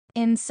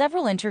In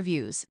several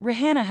interviews,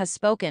 Rihanna has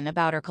spoken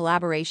about her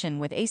collaboration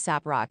with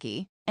A$AP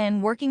Rocky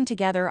and working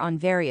together on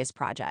various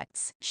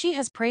projects. She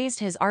has praised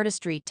his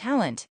artistry,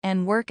 talent,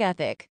 and work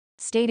ethic,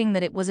 stating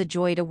that it was a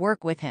joy to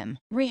work with him.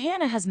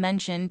 Rihanna has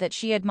mentioned that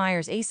she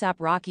admires A$AP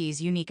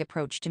Rocky's unique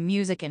approach to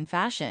music and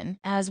fashion,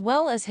 as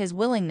well as his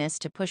willingness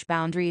to push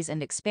boundaries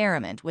and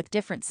experiment with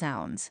different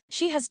sounds.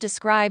 She has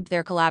described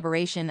their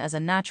collaboration as a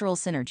natural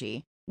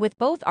synergy, with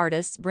both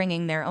artists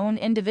bringing their own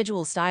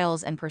individual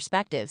styles and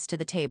perspectives to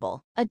the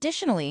table.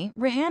 Additionally,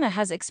 Rihanna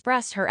has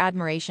expressed her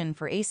admiration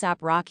for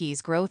A$AP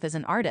Rocky's growth as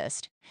an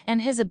artist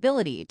and his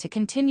ability to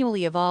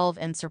continually evolve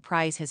and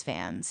surprise his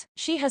fans.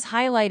 She has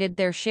highlighted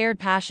their shared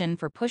passion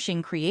for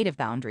pushing creative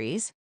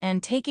boundaries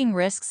and taking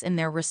risks in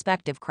their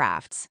respective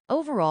crafts.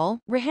 Overall,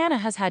 Rihanna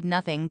has had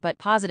nothing but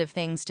positive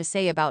things to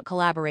say about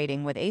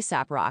collaborating with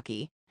A$AP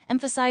Rocky,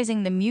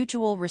 emphasizing the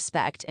mutual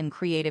respect and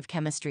creative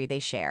chemistry they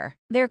share.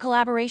 Their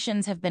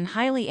collaborations have been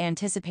highly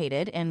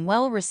anticipated and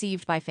well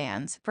received by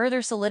fans,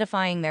 further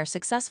solidifying their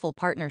successful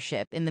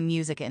partnership in the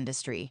music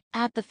industry.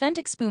 At the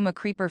Fenty Spuma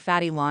Creeper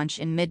Fatty launch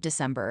in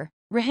mid-December,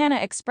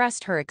 Rihanna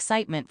expressed her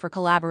excitement for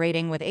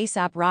collaborating with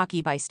A$AP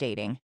Rocky by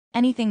stating,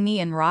 "Anything me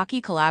and Rocky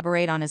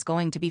collaborate on is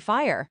going to be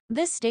fire."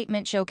 This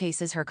statement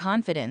showcases her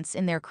confidence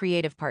in their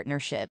creative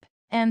partnership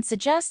and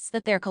suggests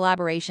that their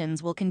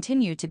collaborations will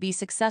continue to be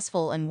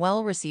successful and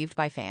well received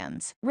by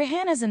fans.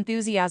 Rihanna's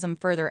enthusiasm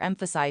further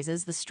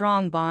emphasizes the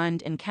strong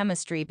bond and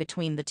chemistry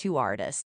between the two artists.